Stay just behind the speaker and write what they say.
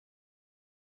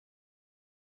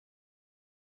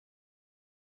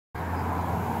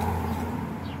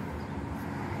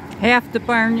Half the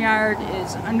barnyard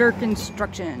is under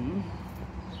construction.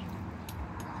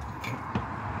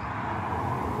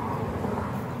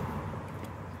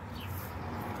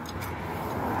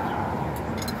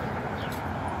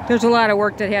 There's a lot of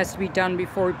work that has to be done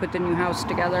before we put the new house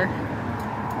together.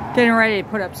 Getting ready to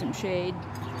put up some shade.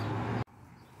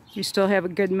 We still have a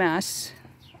good mess.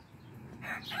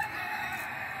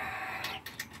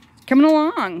 Coming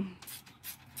along.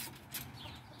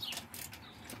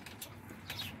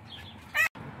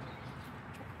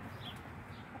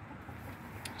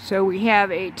 So we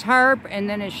have a tarp and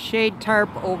then a shade tarp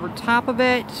over top of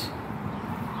it.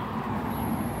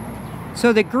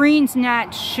 So the green's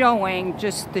not showing,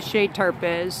 just the shade tarp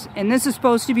is. And this is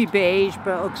supposed to be beige,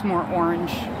 but it looks more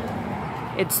orange.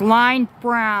 It's lined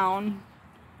brown,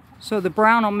 so the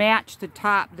brown will match the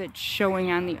top that's showing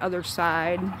on the other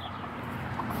side.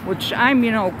 Which I'm,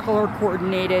 you know, color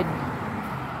coordinated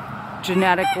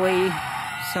genetically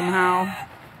somehow.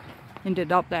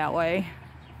 Ended up that way.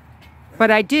 But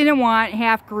I didn't want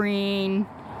half green,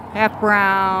 half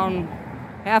brown,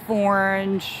 half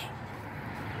orange.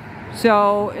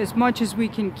 So as much as we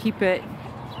can keep it.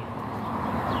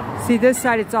 See, this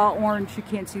side it's all orange. You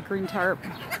can't see green tarp.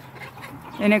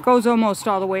 And it goes almost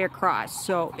all the way across.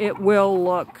 So it will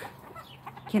look,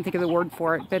 can't think of the word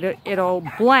for it, but it'll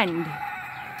blend.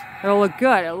 It'll look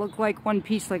good. It'll look like one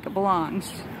piece like it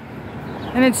belongs.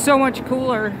 And it's so much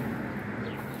cooler.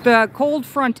 The cold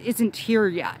front isn't here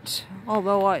yet.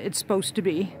 Although it's supposed to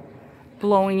be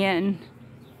blowing in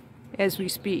as we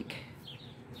speak.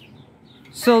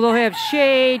 So they'll have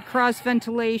shade, cross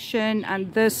ventilation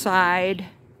on this side.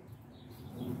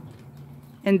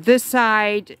 And this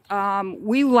side,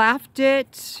 we left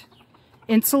it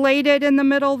insulated in the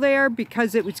middle there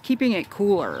because it was keeping it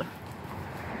cooler.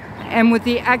 And with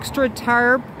the extra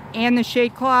tarp and the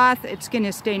shade cloth, it's going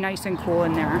to stay nice and cool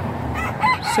in there.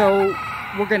 So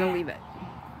we're going to leave it.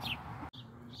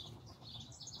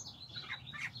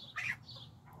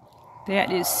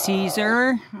 That is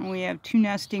Caesar. We have 2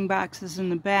 nesting boxes in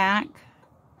the back.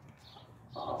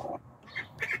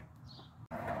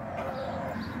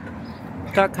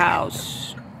 Duck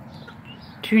house.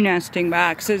 2 nesting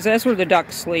boxes. That's where the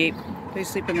ducks sleep. They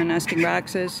sleep in the nesting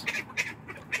boxes.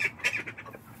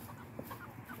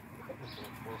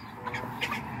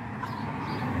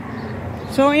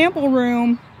 So ample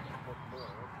room.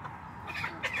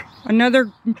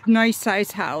 Another nice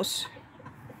size house.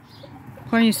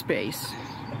 Plenty of space.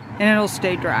 And it'll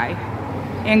stay dry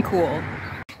and cool.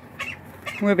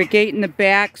 We have a gate in the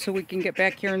back so we can get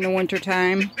back here in the winter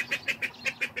time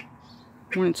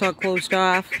when it's all closed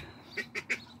off.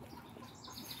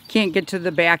 Can't get to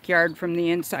the backyard from the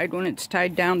inside when it's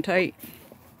tied down tight.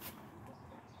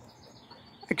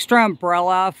 Extra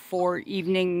umbrella for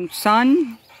evening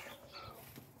sun.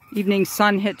 Evening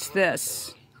sun hits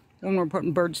this when we're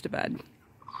putting birds to bed.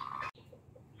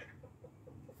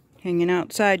 Hanging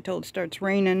outside till it starts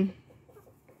raining.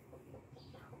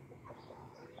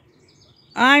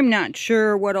 I'm not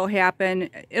sure what'll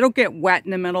happen. It'll get wet in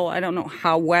the middle. I don't know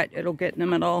how wet it'll get in the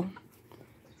middle.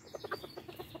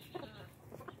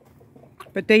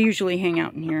 But they usually hang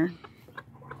out in here.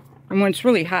 And when it's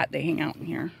really hot, they hang out in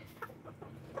here.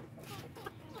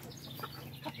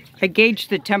 I gauge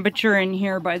the temperature in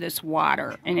here by this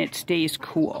water, and it stays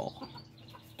cool.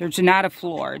 There's not a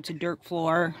floor. It's a dirt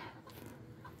floor.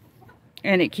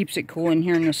 And it keeps it cool in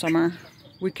here in the summer.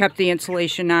 We kept the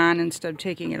insulation on instead of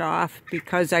taking it off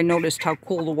because I noticed how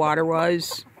cool the water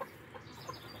was.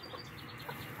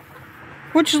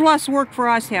 Which is less work for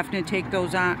us having to take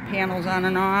those panels on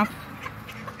and off.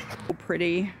 So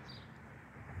pretty.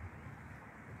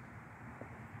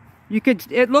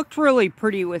 It looked really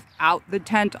pretty without the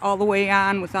tent all the way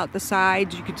on, without the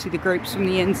sides. You could see the grapes from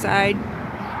the inside.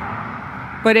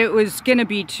 But it was going to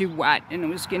be too wet and it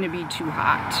was going to be too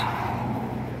hot.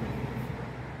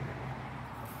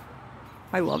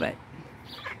 I love it.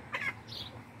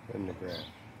 In the grass.